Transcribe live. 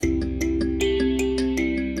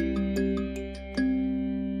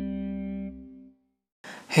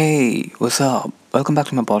Hey, what's up? Welcome back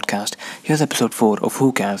to my podcast. Here's episode 4 of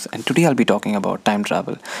Who Cares, and today I'll be talking about time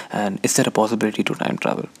travel and is there a possibility to time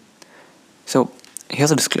travel? So, here's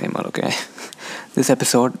a disclaimer, okay? This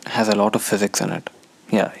episode has a lot of physics in it.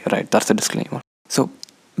 Yeah, you're right, that's the disclaimer. So,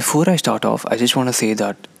 before I start off, I just want to say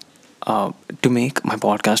that to make my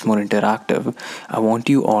podcast more interactive, I want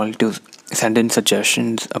you all to send in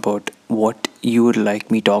suggestions about what you would like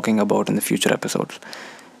me talking about in the future episodes.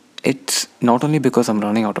 It's not only because I'm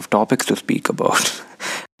running out of topics to speak about.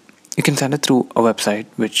 You can send it through a website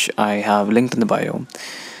which I have linked in the bio,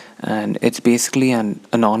 and it's basically an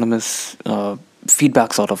anonymous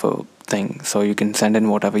feedback sort of a thing. So you can send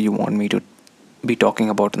in whatever you want me to be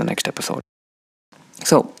talking about in the next episode.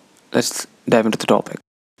 So let's dive into the topic.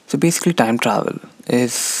 So basically, time travel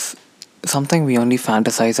is something we only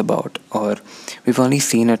fantasize about, or we've only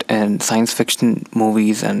seen it in science fiction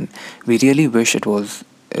movies, and we really wish it was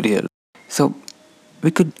real. So we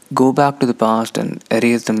could go back to the past and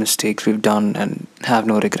erase the mistakes we've done and have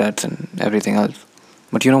no regrets and everything else.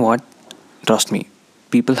 But you know what? Trust me,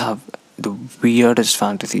 people have the weirdest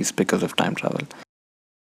fantasies because of time travel.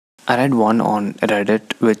 I read one on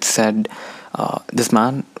Reddit which said this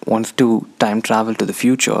man wants to time travel to the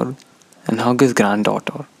future and hug his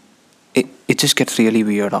granddaughter. It just gets really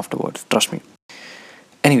weird afterwards, trust me.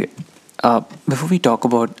 Anyway, before we talk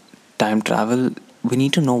about time travel, we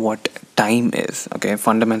need to know what time is, okay?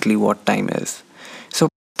 Fundamentally, what time is. So,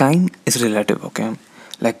 time is relative, okay?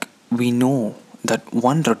 Like, we know that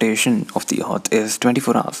one rotation of the earth is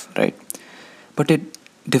 24 hours, right? But it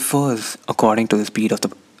differs according to the speed of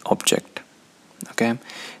the object, okay?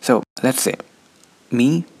 So, let's say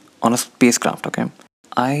me on a spacecraft, okay?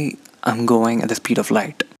 I am going at the speed of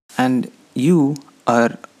light, and you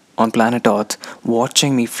are on planet Earth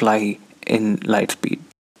watching me fly in light speed.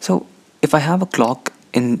 So, if I have a clock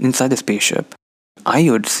inside the spaceship, I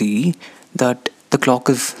would see that the clock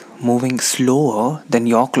is moving slower than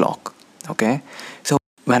your clock. Okay? So,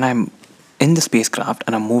 when I'm in the spacecraft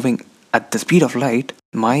and I'm moving at the speed of light,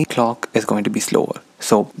 my clock is going to be slower.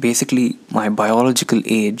 So, basically, my biological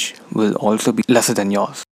age will also be lesser than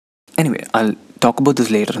yours. Anyway, I'll talk about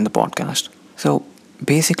this later in the podcast. So,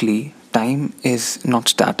 basically, time is not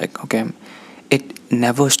static, okay? It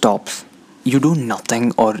never stops. You do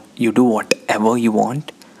nothing or you do whatever you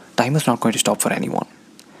want, time is not going to stop for anyone.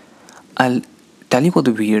 I'll tell you what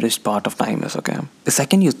the weirdest part of time is, okay? The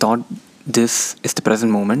second you thought this is the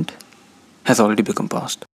present moment has already become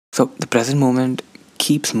past. So the present moment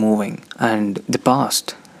keeps moving, and the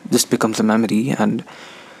past just becomes a memory, and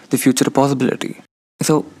the future a possibility.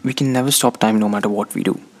 So we can never stop time no matter what we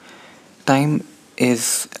do. Time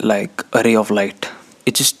is like a ray of light.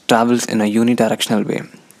 It just travels in a unidirectional way.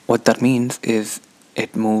 What that means is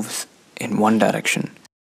it moves in one direction.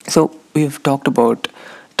 So we've talked about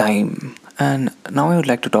time, and now I would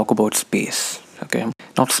like to talk about space. Okay,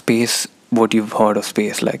 not space what you've heard of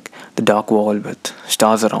space, like the dark wall with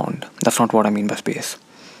stars around. That's not what I mean by space.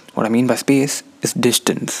 What I mean by space is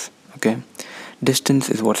distance. Okay, distance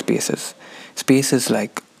is what space is. Space is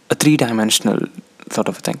like a three-dimensional sort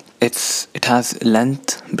of a thing. It has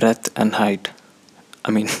length, breadth, and height. I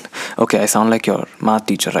mean, okay, I sound like your math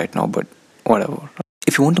teacher right now, but whatever.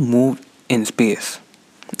 If you want to move in space,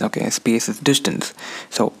 okay, space is distance.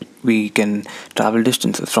 So we can travel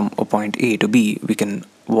distances from a point A to B. We can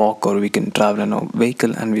walk or we can travel in a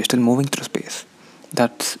vehicle and we're still moving through space.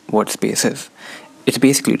 That's what space is. It's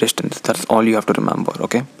basically distance. That's all you have to remember,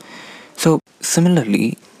 okay? So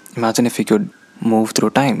similarly, imagine if you could move through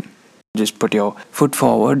time. Just put your foot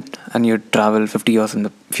forward and you'd travel 50 years in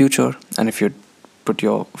the future, and if you put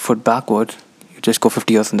your foot backwards, you just go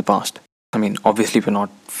 50 years in the past. I mean, obviously, we're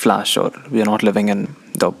not Flash or we're not living in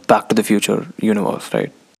the Back to the Future universe,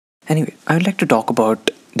 right? Anyway, I would like to talk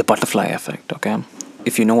about the butterfly effect, okay?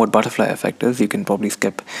 If you know what butterfly effect is, you can probably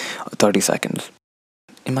skip 30 seconds.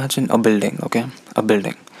 Imagine a building, okay? A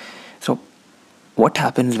building. So, what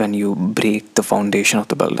happens when you break the foundation of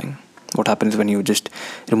the building? What happens when you just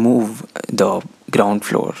remove the ground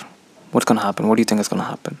floor? What's gonna happen? What do you think is gonna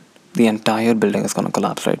happen? The entire building is gonna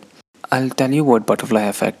collapse, right? I'll tell you what butterfly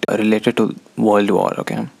effect related to World War,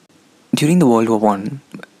 okay? During the World War One,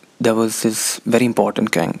 there was this very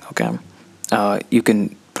important king, okay? You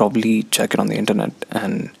can probably check it on the internet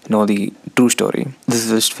and know the true story. This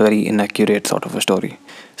is just very inaccurate sort of a story.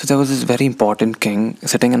 So there was this very important king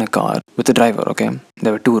sitting in a car with a driver, okay?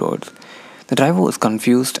 There were two roads. The driver was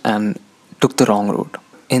confused and took the wrong road.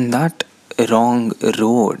 In that wrong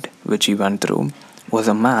road which he went through was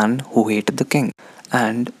a man who hated the king,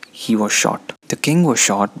 and he was shot. The king was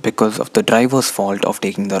shot because of the driver's fault of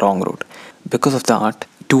taking the wrong road. Because of that,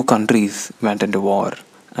 two countries went into war,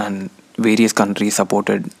 and various countries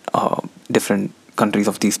supported different countries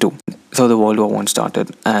of these two. So the World War One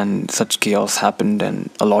started, and such chaos happened, and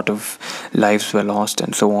a lot of lives were lost,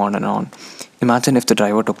 and so on and on. Imagine if the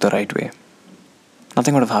driver took the right way.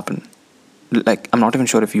 Nothing would have happened. Like, I'm not even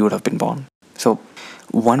sure if you would have been born. So,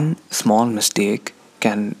 one small mistake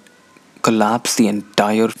can collapse the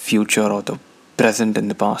entire future or the present in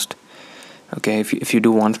the past. Okay, if you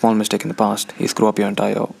do one small mistake in the past, you screw up your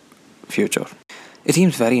entire future. It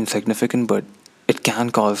seems very insignificant, but it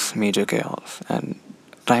can cause major chaos. And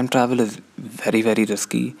time travel is very, very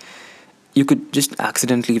risky. You could just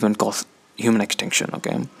accidentally even cause human extinction,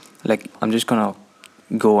 okay? Like, I'm just gonna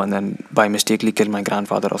go and then by mistakenly kill my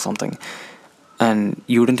grandfather or something, and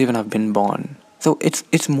you wouldn't even have been born. So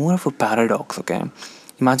it's more of a paradox, okay?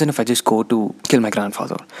 Imagine if I just go to kill my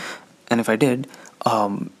grandfather, and if I did,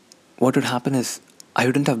 what would happen is I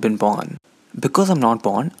wouldn't have been born. Because I'm not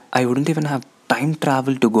born, I wouldn't even have time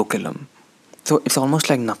travel to go kill him. So it's almost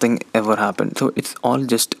like nothing ever happened. So it's all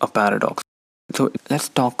just a paradox. So let's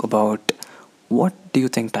talk about, what do you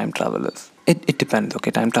think time travel is? It depends,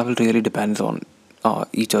 okay? Time travel really depends on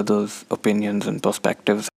each other's opinions and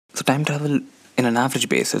perspectives. So time travel in an average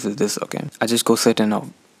basis is this, okay? I just go sit in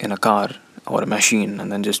a car or a machine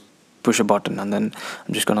and then just push a button, and then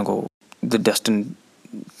I'm just gonna go the destined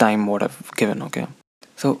time what I've given, okay?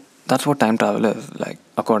 So that's what time travel is, like,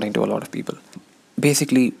 according to a lot of people.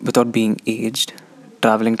 Basically, without being aged,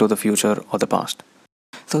 traveling to the future or the past.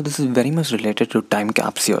 So this is very much related to time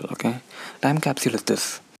capsule, okay? Time capsule is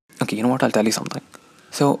this. Okay, you know what? I'll tell you something.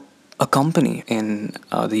 So a company in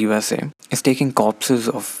the USA is taking corpses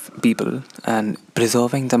of people and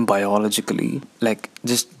preserving them biologically, like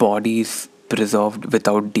just bodies preserved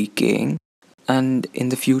without decaying. And in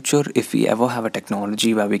the future, if we ever have a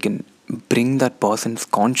technology where we can bring that person's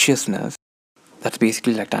consciousness, that's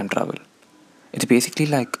basically like time travel. It's basically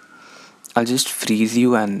like, I'll just freeze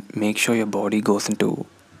you and make sure your body goes into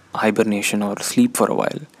hibernation or sleep for a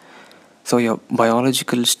while. So your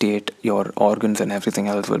biological state, your organs and everything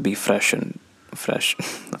else will be fresh and fresh.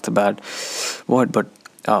 That's a bad word, but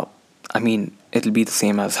I mean, it'll be the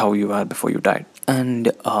same as how you were before you died.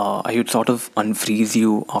 And I would sort of unfreeze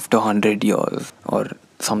you after 100 years or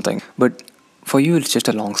something. But for you, it's just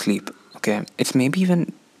a long sleep. Okay, it's maybe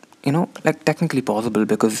even, like, technically possible,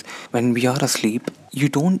 because when we are asleep, you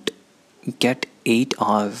don't get 8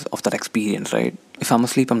 hours of that experience, right? If I'm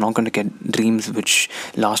asleep, I'm not going to get dreams which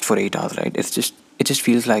last for 8 hours, right? It just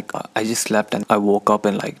feels like I just slept and I woke up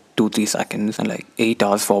in like 2-3 seconds, and like 8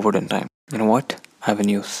 hours forward in time. You know what? I have a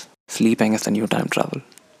news. Sleeping is the new time travel.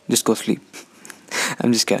 Just go sleep.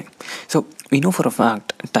 I'm just kidding. So we know for a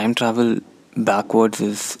fact time travel backwards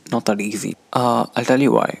is not that easy. I'll tell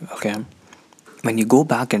you why. Okay, when you go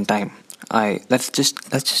back in time, I let's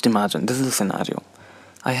just imagine this is a scenario.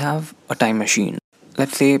 I have a time machine.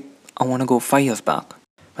 Let's say I want to go 5 years back.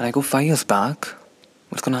 When I go 5 years back,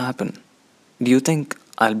 what's gonna happen? Do you think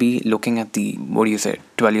I'll be looking at the, what do you say,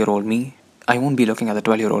 12-year-old me? I won't be looking at the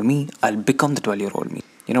 12-year-old me. I'll become the 12-year-old me.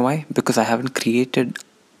 You know why? Because I haven't created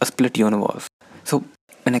a split universe. So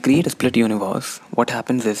when I create a split universe, what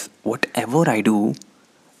happens is whatever I do,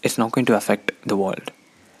 it's not going to affect the world.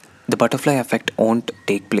 The butterfly effect won't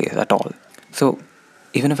take place at all. So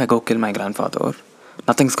even if I go kill my grandfather,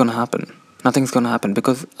 nothing's gonna happen. Nothing's gonna happen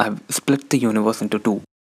because I've split the universe into two.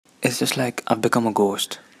 It's just like I've become a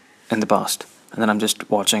ghost in the past, and then I'm just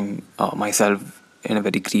watching myself in a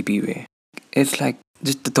very creepy way. It's like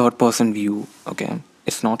just the third person view, okay?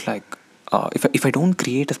 It's not like, if I don't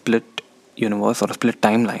create a split universe or a split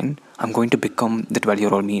timeline, I'm going to become the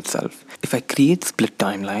 12-year-old me itself. If I create split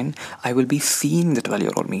timeline, I will be seeing the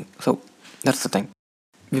 12-year-old me. So that's the thing.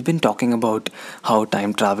 We've been talking about how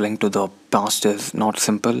time traveling to the past is not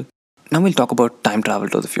simple. Now we'll talk about time travel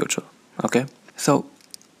to the future, okay? So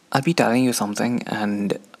I'll be telling you something,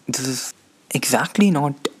 and this is exactly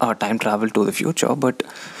not time travel to the future, but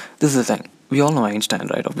this is the thing. We all know Einstein,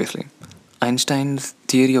 right? Obviously. Einstein's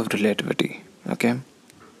theory of relativity, okay?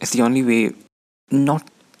 It's the only way, not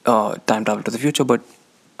time travel to the future, but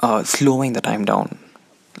slowing the time down.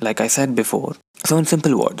 Like I said before. So, in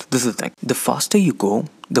simple words, this is the thing. The faster you go,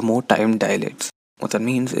 the more time dilates. What that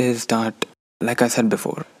means is that, like I said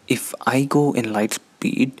before, if I go in light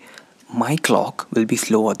speed, my clock will be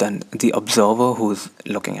slower than the observer who's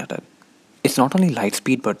looking at it. It's not only light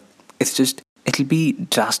speed, but it'll be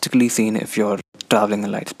drastically seen if you're traveling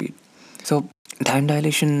in light speed. So, time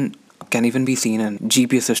dilation can even be seen in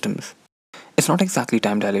GPS systems. It's not exactly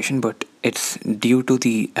time dilation, but it's due to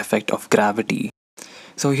the effect of gravity.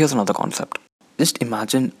 So, here's another concept. Just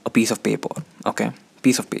imagine a piece of paper, okay?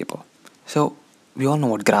 Piece of paper. So, we all know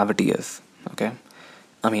what gravity is, okay?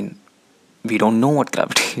 I mean, we don't know what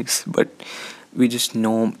gravity is, but we just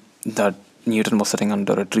know that Newton was sitting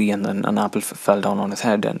under a tree and then an apple fell down on his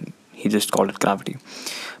head and he just called it gravity.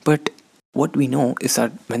 But what we know is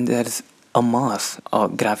that when there's a mass,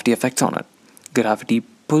 gravity affects on it. Gravity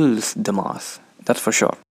pulls the mass, that's for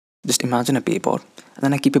sure. Just imagine a paper, and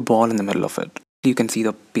then I keep a ball in the middle of it. You can see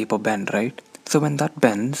the paper bend, right? So when that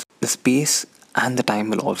bends, the space and the time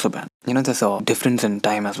will also bend. There's a difference in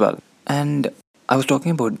time as well. And I was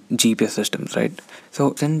talking about GPS systems, right?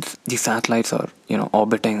 So since the satellites are,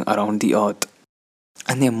 orbiting around the Earth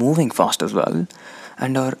and they're moving fast as well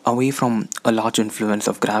and are away from a large influence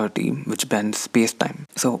of gravity which bends space-time.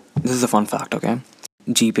 So this is a fun fact, okay?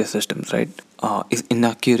 GPS systems, right, is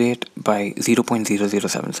inaccurate by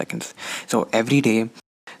 0.007 seconds. So every day,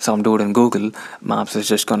 some dude in Google Maps is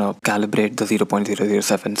just gonna calibrate the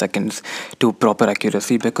 0.007 seconds to proper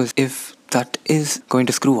accuracy, because if that is going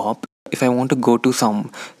to screw up, if I want to go to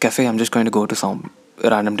some cafe, I'm just going to go to some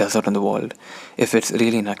random desert in the world if it's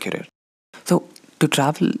really inaccurate. So to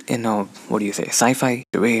travel in a, sci-fi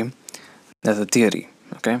way, there's a theory,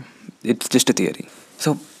 okay? It's just a theory.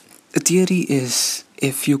 So the theory is,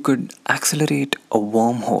 if you could accelerate a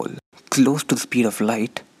wormhole close to the speed of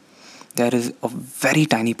light, there is a very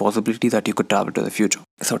tiny possibility that you could travel to the future.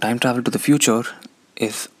 So time travel to the future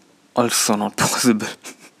is also not possible.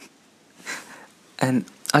 And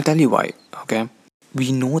I'll tell you why, okay?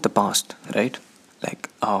 We know the past, right? Like,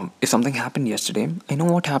 if something happened yesterday, I know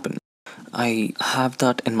what happened. I have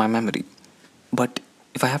that in my memory. But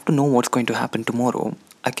if I have to know what's going to happen tomorrow,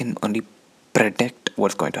 I can only predict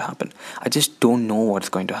what's going to happen. I just don't know what's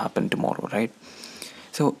going to happen tomorrow, right?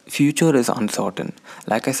 So future is uncertain.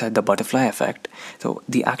 Like I said, the butterfly effect. So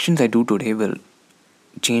the actions I do today will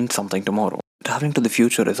change something tomorrow. Traveling to the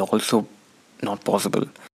future is also not possible.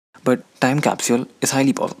 But time capsule is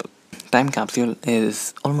highly possible. Time capsule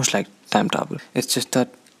is almost like time travel. It's just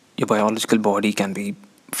that your biological body can be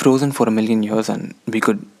frozen for 1,000,000 years and we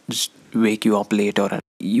could just wake you up later and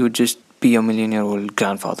you would just be a 1,000,000-year-old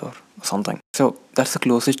grandfather or something. So that's the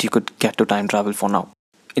closest you could get to time travel for now.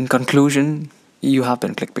 In conclusion, you have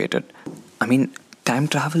been clickbaited. I mean, time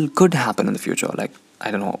travel could happen in the future, like,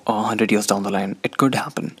 I don't know, 100 years down the line, it could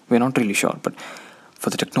happen. We're not really sure, but for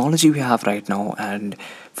the technology we have right now and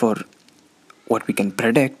for what we can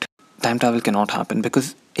predict, time travel cannot happen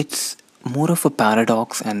because it's more of a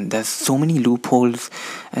paradox and there's so many loopholes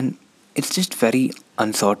and it's just very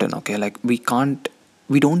uncertain, okay? Like, we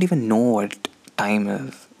don't even know what time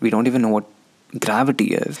is. We don't even know what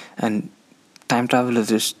gravity is. And time travel is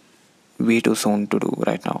just way too soon to do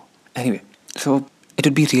right now. Anyway, so it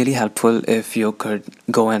would be really helpful if you could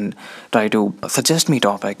go and try to suggest me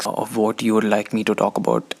topics of what you would like me to talk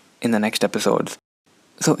about in the next episodes.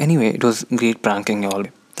 So anyway, it was great pranking y'all.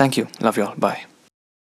 Thank you. Love y'all. Bye.